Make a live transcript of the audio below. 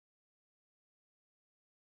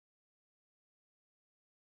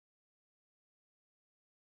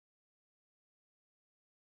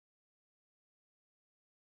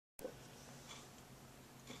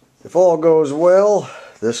If all goes well,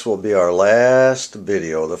 this will be our last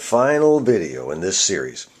video, the final video in this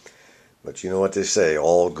series. But you know what they say,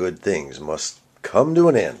 all good things must come to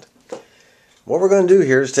an end. What we're going to do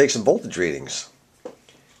here is take some voltage readings.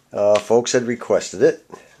 Folks had requested it,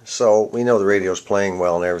 so we know the radio's playing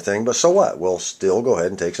well and everything, but so what? We'll still go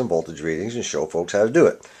ahead and take some voltage readings and show folks how to do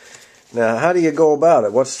it. Now, how do you go about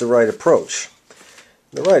it? What's the right approach?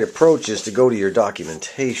 The right approach is to go to your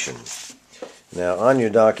documentation. Now, on your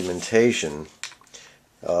documentation,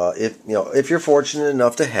 if you're fortunate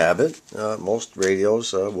enough to have it, most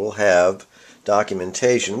radios will have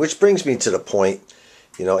documentation, which brings me to the point,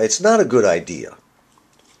 it's not a good idea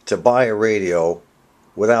to buy a radio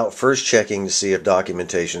without first checking to see if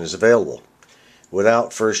documentation is available,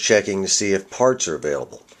 without first checking to see if parts are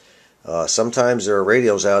available. Sometimes there are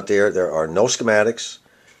radios out there, there are no schematics,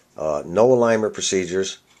 no alignment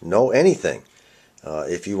procedures, no anything.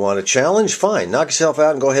 If you want a challenge, fine. Knock yourself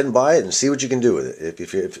out and go ahead and buy it and see what you can do with it.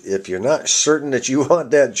 If you're not certain that you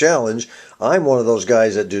want that challenge, I'm one of those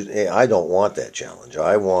guys that do. Hey, I don't want that challenge.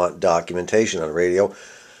 I want documentation on a radio.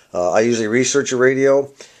 I usually research a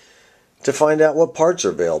radio to find out what parts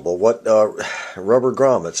are available, what rubber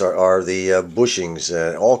grommets are the bushings,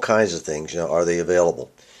 all kinds of things. Are they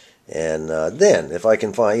available? And then, if I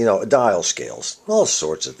can find, dial scales, all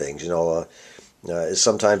sorts of things.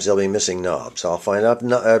 Sometimes they'll be missing knobs. I'll find out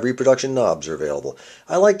reproduction knobs are available.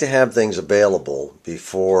 I like to have things available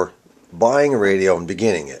before buying a radio and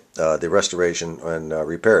beginning it, the restoration and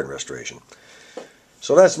repair and restoration.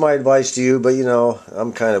 So that's my advice to you, but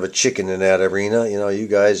I'm kind of a chicken in that arena. You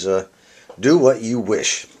guys do what you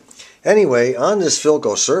wish. Anyway, on this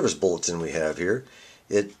Philco service bulletin we have here,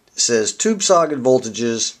 it says tube socket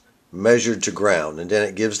voltages measured to ground, and then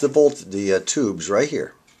it gives the tubes right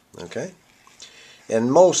here. Okay? And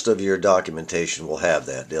most of your documentation will have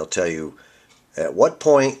that. They'll tell you at what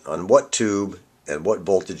point, on what tube, and what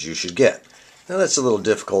voltage you should get. Now that's a little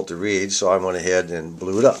difficult to read, so I went ahead and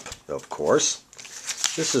blew it up, of course.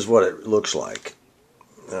 This is what it looks like.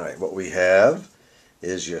 Alright, what we have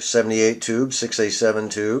is your 78 tube, 6A7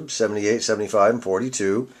 tube, 78, 75, and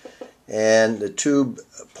 42. And the tube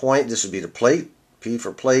point, this would be the plate, P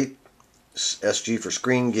for plate, SG for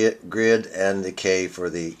screen grid, and the K for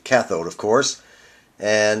the cathode, of course.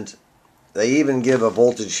 And they even give a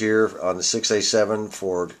voltage here on the 6A7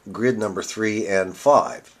 for grid number 3 and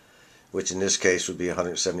 5, which in this case would be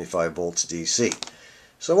 175 volts DC.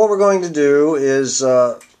 So what we're going to do is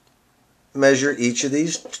measure each of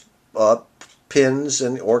these pins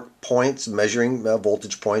or points, measuring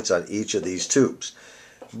voltage points on each of these tubes.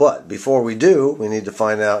 But before we do, we need to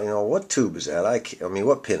find out, what tube is that?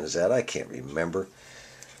 What pin is that? I can't remember.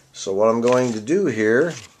 So what I'm going to do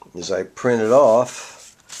here is I print it off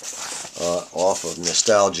of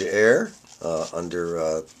Nostalgia Air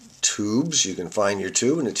under tubes. You can find your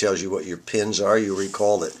tube and it tells you what your pins are. You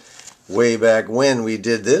recall that way back when we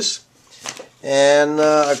did this. And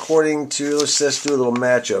according to, let's do a little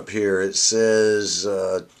matchup here. It says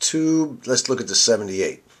tube, let's look at the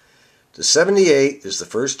 78. The 78 is the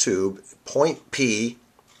first tube, point P,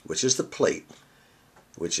 which is the plate,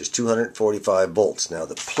 which is 245 volts. Now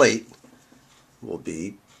the plate will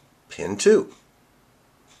be pin 2.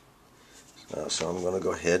 So I'm going to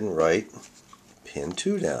go ahead and write pin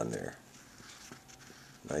 2 down there.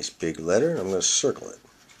 Nice big letter. I'm going to circle it.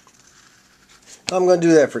 I'm going to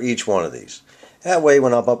do that for each one of these. That way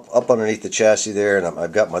when I'm up underneath the chassis there and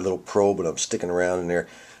I've got my little probe and I'm sticking around in there,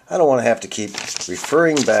 I don't want to have to keep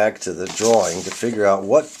referring back to the drawing to figure out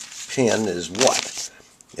what pin is what.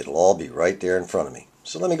 It'll all be right there in front of me.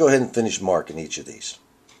 So let me go ahead and finish marking each of these.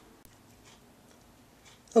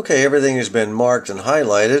 Okay, everything has been marked and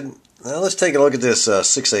highlighted. Now let's take a look at this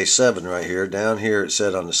 6A7 right here. Down here it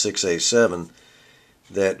said on the 6A7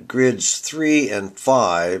 that grids 3 and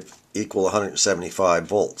 5 equal 175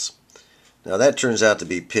 volts. Now that turns out to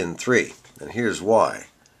be pin 3, and here's why.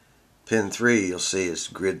 Pin 3, you'll see, is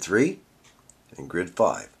grid 3 and grid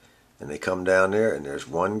 5. And they come down there and there's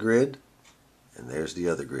one grid and there's the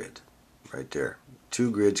other grid right there. Two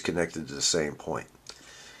grids connected to the same point.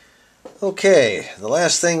 Okay, the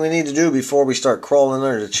last thing we need to do before we start crawling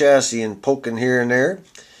under the chassis and poking here and there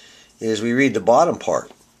is we read the bottom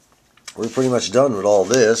part. We're pretty much done with all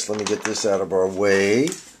this. Let me get this out of our way.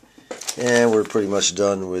 And we're pretty much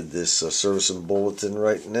done with this service and bulletin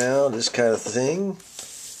right now, this kind of thing.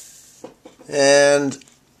 And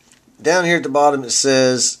down here at the bottom it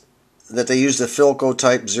says that they used the Philco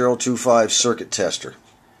Type 025 circuit tester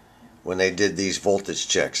when they did these voltage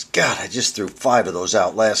checks. God, I just threw 5 of those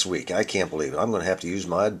out last week. I can't believe it. I'm going to have to use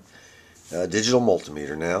my digital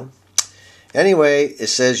multimeter now. Anyway, it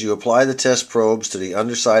says you apply the test probes to the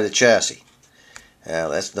underside of the chassis. Now,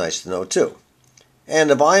 that's nice to know too. And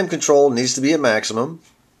the volume control needs to be at maximum.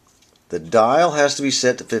 The dial has to be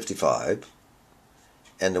set to 55.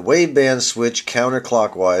 And the waveband switch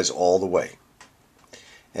counterclockwise all the way.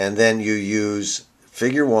 And then you use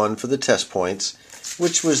figure 1 for the test points,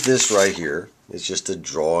 which was this right here. It's just a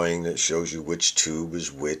drawing that shows you which tube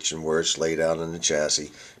is which and where it's laid out in the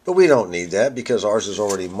chassis. But we don't need that because ours is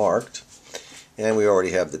already marked. And we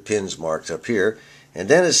already have the pins marked up here. And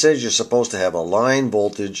then it says you're supposed to have a line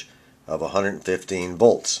voltage of 115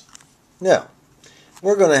 volts. Now,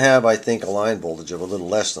 we're going to have, I think, a line voltage of a little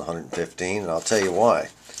less than 115, and I'll tell you why.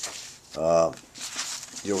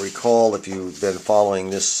 You'll recall, if you've been following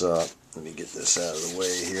this, let me get this out of the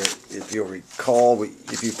way here. If you'll recall,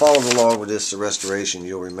 if you followed along with this restoration,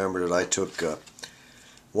 you'll remember that I took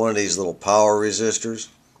one of these little power resistors.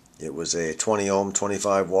 It was a 20 ohm,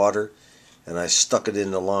 25 watter, and I stuck it in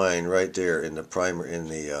the line right there in the primer, in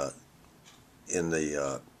the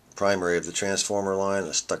primary of the transformer line.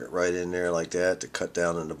 I stuck it right in there like that to cut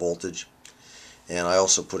down on the voltage. And I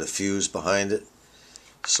also put a fuse behind it.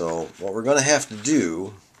 So what we're going to have to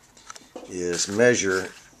do is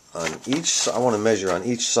measure on each, I want to measure on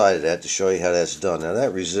each side of that to show you how that's done. Now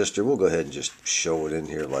that resistor, we'll go ahead and just show it in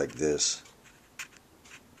here like this.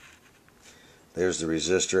 There's the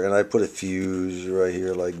resistor, and I put a fuse right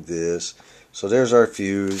here like this. So there's our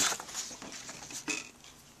fuse.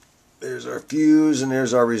 There's our fuse, and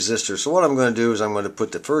there's our resistor. So what I'm going to do is I'm going to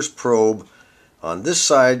put the first probe on this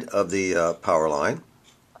side of the power line,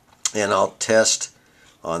 and I'll test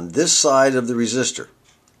on this side of the resistor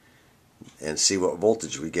and see what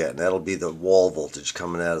voltage we get. And that'll be the wall voltage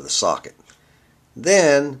coming out of the socket.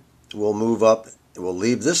 Then we'll move up. We'll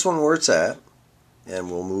leave this one where it's at, and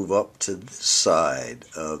we'll move up to this side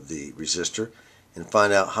of the resistor and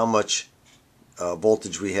find out how much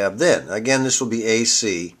voltage we have then. Again, this will be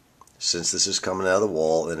AC, since this is coming out of the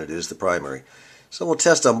wall and it is the primary. So we'll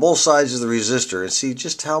test on both sides of the resistor and see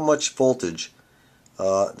just how much voltage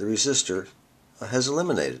the resistor has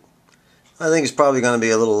eliminated. I think it's probably going to be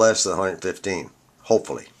a little less than 115,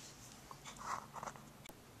 hopefully.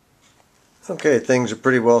 Okay, things are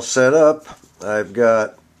pretty well set up. I've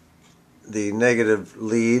got the negative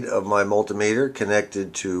lead of my multimeter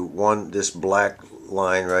connected to this black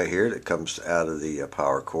line right here that comes out of the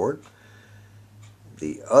power cord.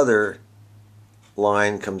 The other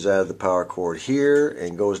line comes out of the power cord here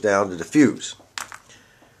and goes down to the fuse.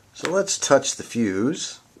 So let's touch the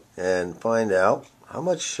fuse and find out how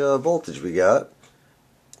much voltage we got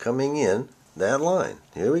coming in that line.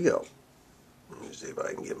 Here we go. Let me see if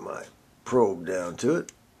I can get my probe down to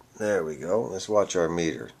it. There we go. Let's watch our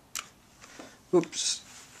meter. Oops.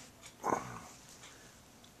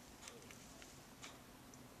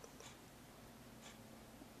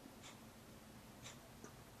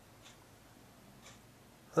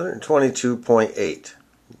 122.8.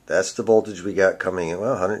 That's the voltage we got coming in.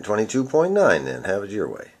 Well, 122.9 then. Have it your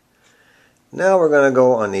way. Now we're going to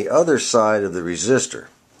go on the other side of the resistor,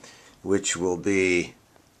 which will be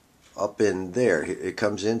up in there. It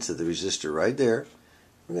comes into the resistor right there.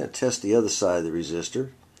 We're going to test the other side of the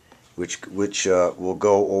resistor, which will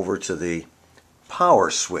go over to the power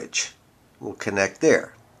switch. We'll connect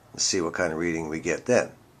there. Let's see what kind of reading we get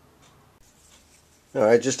then.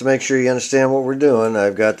 Alright, just to make sure you understand what we're doing,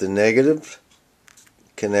 I've got the negative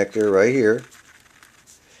connector right here,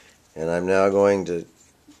 and I'm now going to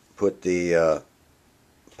put the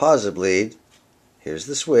positive lead. Here's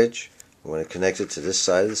the switch. I'm going to connect it to this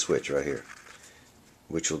side of the switch right here,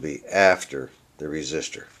 which will be after the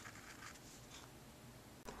resistor.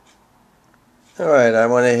 Alright, I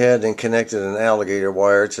went ahead and connected an alligator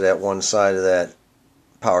wire to that one side of that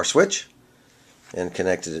power switch and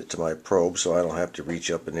connected it to my probe so I don't have to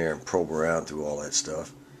reach up in there and probe around through all that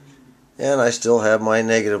stuff. And I still have my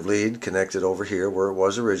negative lead connected over here where it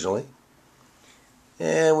was originally.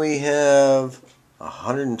 And we have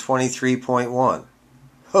 123.1.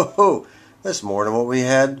 Ho, that's more than what we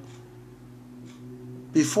had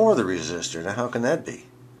before the resistor. Now how can that be?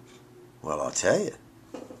 Well, I'll tell you.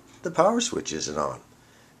 The power switch isn't on.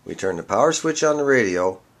 We turn the power switch on the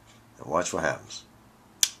radio and watch what happens.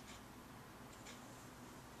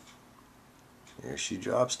 There she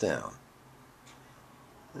drops down.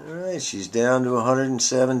 Alright, she's down to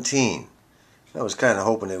 117. I was kind of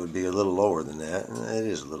hoping it would be a little lower than that. It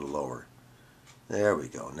is a little lower. There we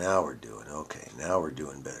go. Now we're doing okay. Now we're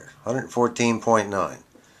doing better. 114.9.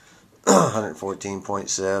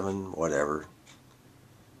 114.7, whatever.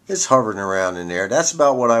 It's hovering around in there. That's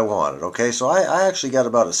about what I wanted. Okay, so I actually got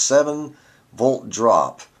about a 7 volt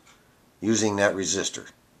drop using that resistor.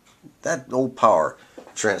 that old power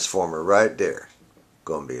transformer right there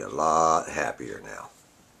going to be a lot happier now.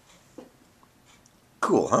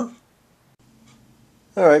 Cool, huh?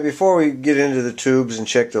 Alright, before we get into the tubes and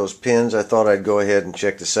check those pins, I thought I'd go ahead and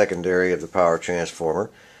check the secondary of the power transformer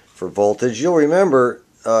for voltage. You'll remember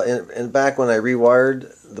back when I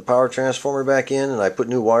rewired the power transformer back in and I put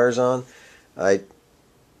new wires on, I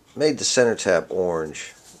made the center tap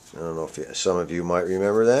orange. I don't know if some of you might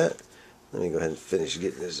remember that. Let me go ahead and finish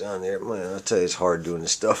getting this on there. Man, I'll tell you, it's hard doing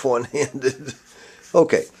this stuff one-handed.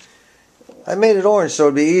 Okay, I made it orange so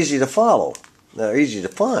it'd be easy to follow, easy to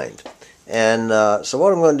find. And so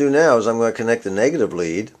what I'm going to do now is I'm going to connect the negative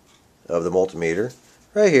lead of the multimeter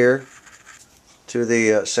right here to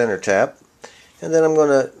the center tap. And then I'm going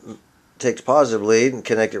to take the positive lead and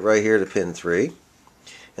connect it right here to pin 3.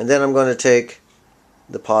 And then I'm going to take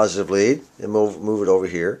the positive lead and move it over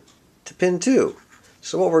here to pin 2.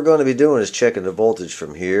 So what we're going to be doing is checking the voltage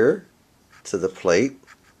from here to the plate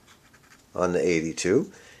on the 82.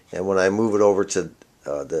 And when I move it over to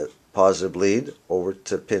the positive lead over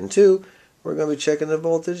to pin 2, we're going to be checking the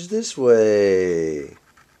voltage this way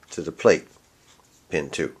to the plate, pin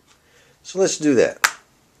 2. So let's do that.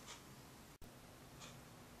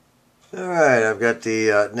 Alright, I've got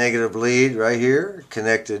the negative lead right here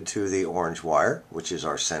connected to the orange wire, which is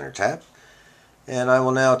our center tap. And I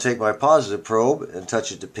will now take my positive probe and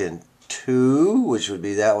touch it to pin 2, which would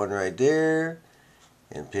be that one right there,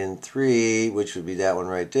 and pin 3, which would be that one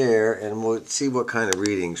right there, and we'll see what kind of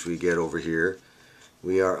readings we get over here.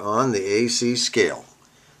 We are on the AC scale.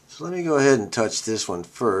 So let me go ahead and touch this one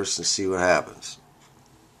first and see what happens.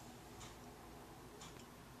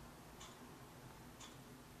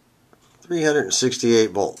 .368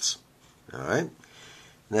 volts. Alright.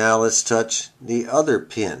 Now let's touch the other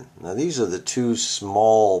pin. Now these are the two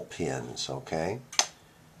small pins, okay?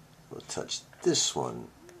 We'll touch this one.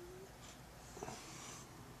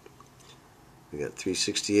 We got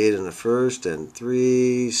 368 on the first and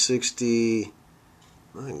 360,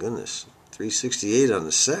 my goodness, 368 on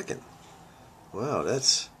the second. Wow,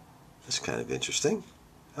 that's kind of interesting.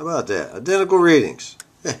 How about that? Identical readings.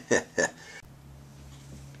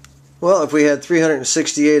 Well, if we had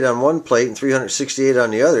 368 on one plate and 368 on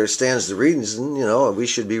the other, it stands to reason, you know, we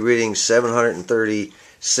should be reading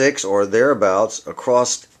 736 or thereabouts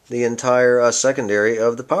across the entire secondary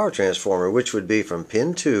of the power transformer, which would be from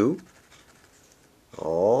pin 2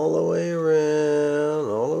 all the way around,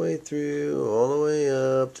 all the way through, all the way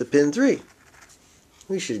up to pin 3.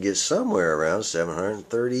 We should get somewhere around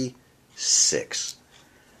 736.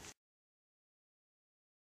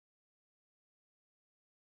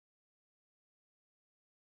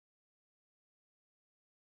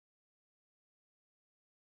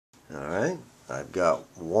 Alright, I've got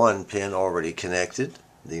one pin already connected.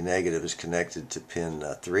 The negative is connected to pin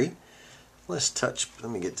 3. Let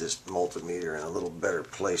me get this multimeter in a little better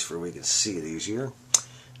place where we can see it easier.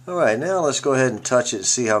 Alright, now let's go ahead and touch it and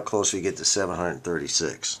see how close we get to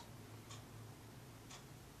 736.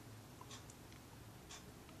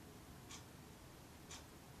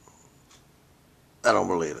 I don't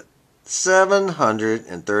believe it.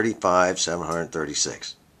 735,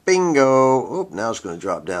 736. Bingo! Oh, now it's going to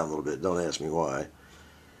drop down a little bit. Don't ask me why.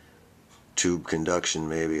 Tube conduction,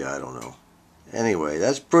 maybe. I don't know. Anyway,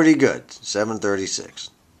 that's pretty good. 736.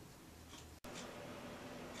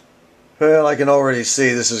 Well, I can already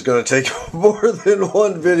see this is going to take more than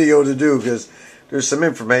one video to do because there's some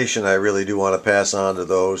information I really do want to pass on to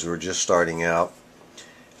those who are just starting out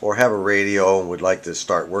or have a radio and would like to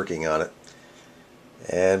start working on it.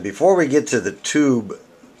 And before we get to the tube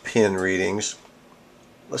pin readings,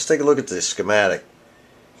 let's take a look at the schematic.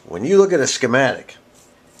 When you look at a schematic,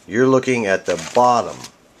 you're looking at the bottom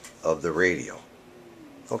of the radio.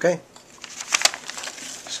 Okay?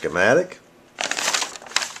 Schematic,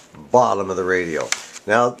 bottom of the radio.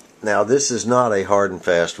 Now this is not a hard and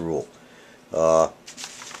fast rule. I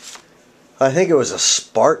think it was a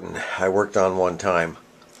Spartan I worked on one time.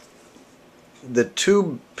 The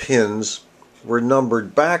tube pins were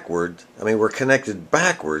numbered backward. Were connected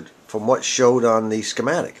backward from what showed on the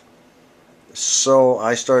schematic. So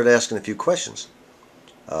I started asking a few questions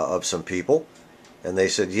of some people, and they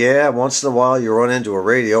said, yeah, once in a while you run into a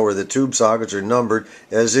radio where the tube sockets are numbered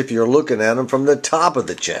as if you're looking at them from the top of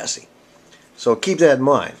the chassis. So keep that in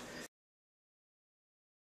mind.